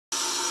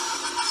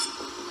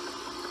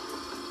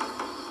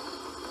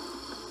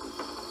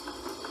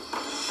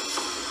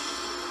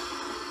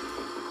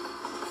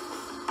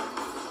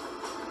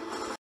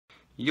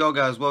Yo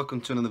guys,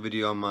 welcome to another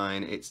video of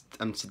mine.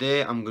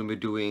 Today I'm going to be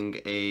doing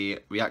a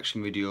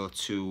reaction video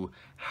to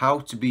how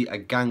to be a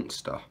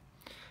gangster.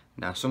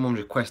 Now someone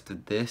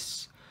requested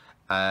this,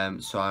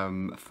 so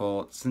I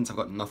thought since I've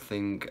got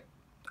nothing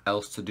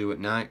else to do at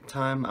night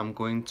time, I'm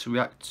going to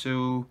react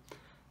to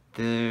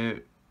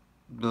the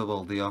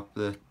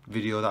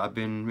video that I've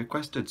been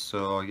requested.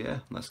 So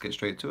yeah, let's get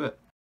straight to it.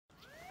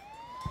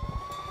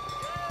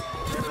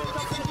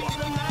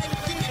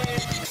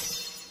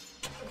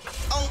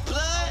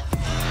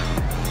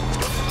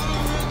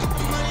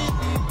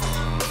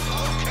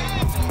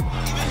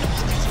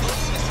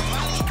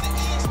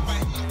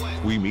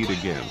 We meet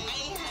again.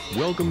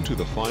 Welcome to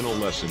the final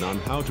lesson on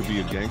how to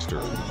be a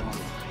gangster.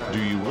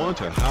 Do you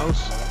want a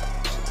house,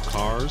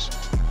 cars,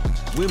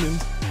 women,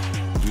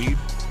 weed,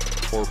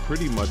 or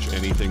pretty much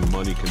anything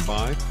money can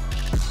buy?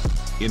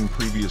 In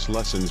previous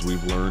lessons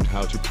we've learned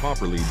how to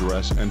properly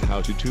dress and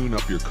how to tune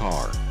up your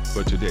car,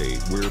 but today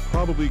we're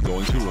probably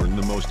going to learn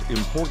the most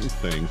important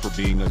thing for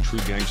being a true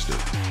gangster.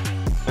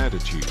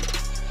 Attitude.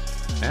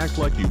 Act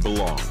like you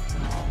belong.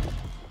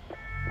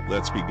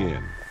 Let's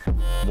begin.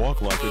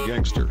 Walk like a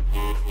gangster.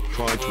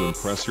 Try to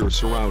impress your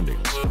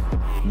surroundings.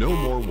 No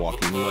more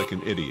walking like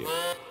an idiot.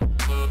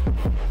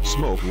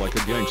 Smoke like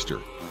a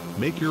gangster.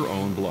 Make your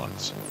own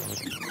blunts.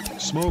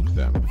 Smoke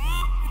them.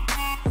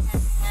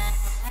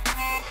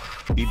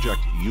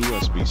 Eject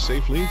USB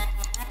safely?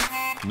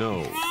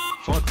 No.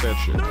 Fuck that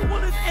shit. No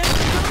one has ever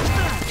done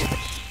that!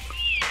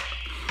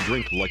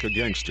 Drink like a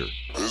gangster.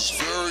 It's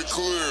very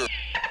clear.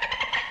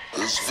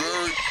 It's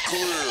very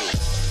clear.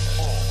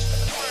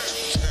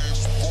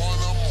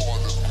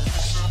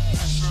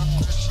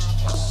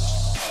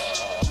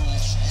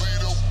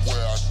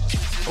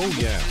 Oh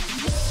yeah.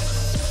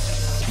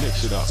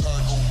 Mix it up.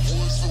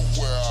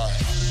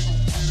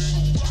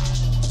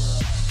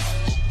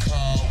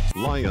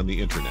 Lie on the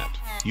internet.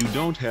 You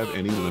don't have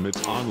any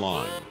limits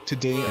online.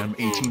 Today I'm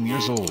 18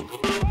 years old.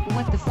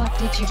 What the fuck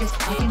did you just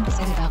fucking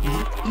say about me,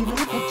 you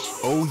little bitch?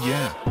 Oh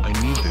yeah, I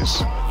need this.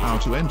 How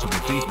to enter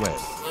the deep web.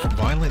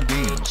 Violent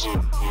games.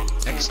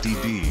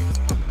 XDD.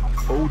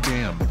 Oh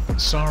damn,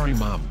 sorry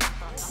mom.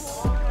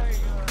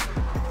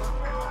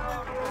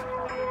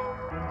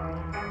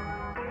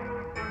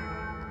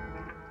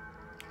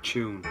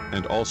 Tune.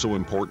 And also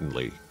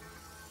importantly,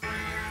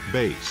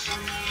 bass.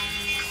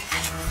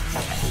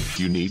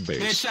 You need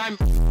bass.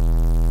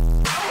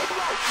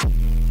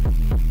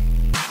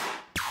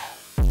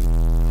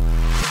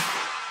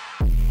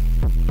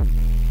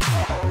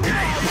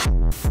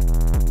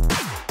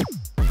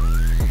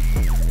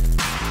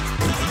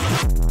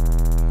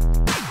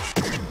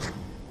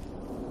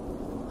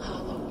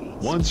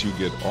 Once you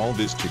get all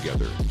this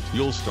together,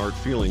 you'll start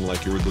feeling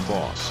like you're the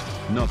boss.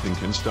 Nothing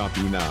can stop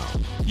you now.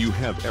 You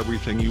have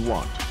everything you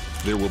want.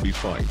 There will be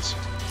fights,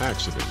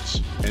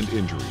 accidents, and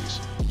injuries.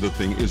 The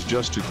thing is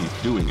just to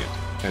keep doing it,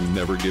 and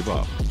never give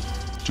up.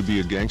 To be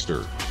a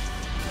gangster.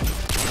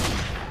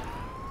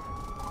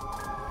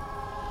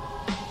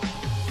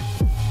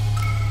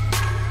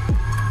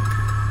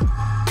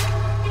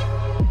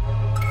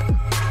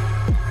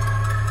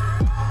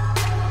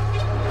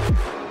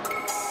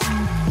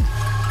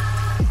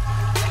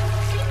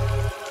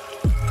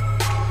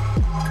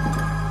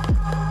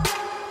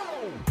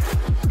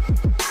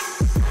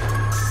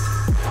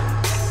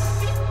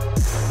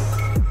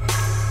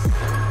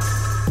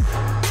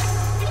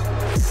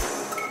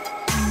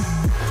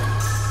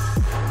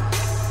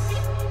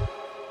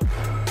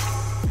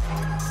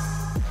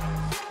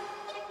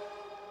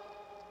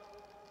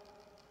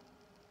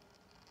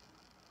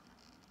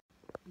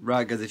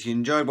 Right guys, if you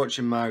enjoyed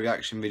watching my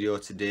reaction video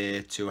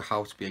today to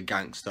how to be a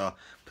gangster,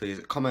 please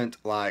comment,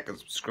 like and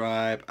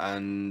subscribe.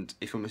 And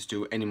if you want me to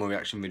do any more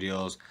reaction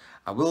videos,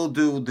 I will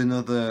do the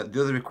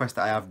other request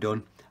that I have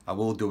done. I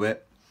will do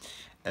it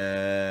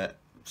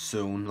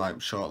soon,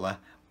 like shortly,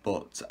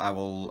 but I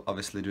will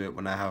obviously do it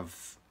when I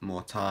have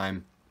more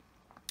time.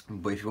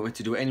 But if you want me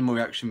to do any more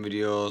reaction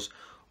videos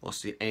or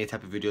see any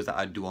type of videos that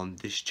I do on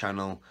this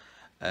channel,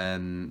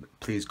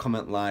 please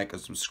comment, like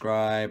and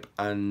subscribe,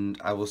 and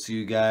I will see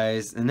you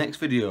guys in the next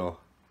video.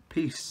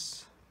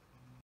 Peace.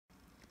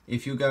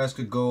 If you guys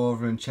could go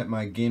over and check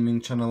my gaming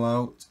channel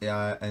out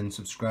and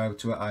subscribe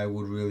to it, I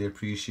would really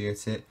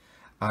appreciate it.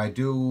 I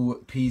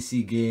do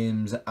PC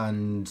games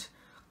and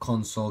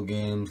console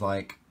games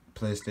like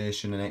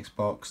PlayStation and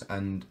Xbox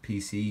and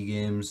PC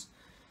games.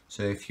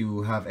 So if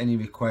you have any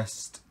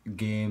request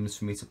games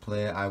for me to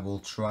play, I will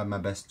try my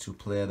best to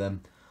play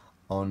them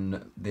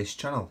on this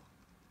channel.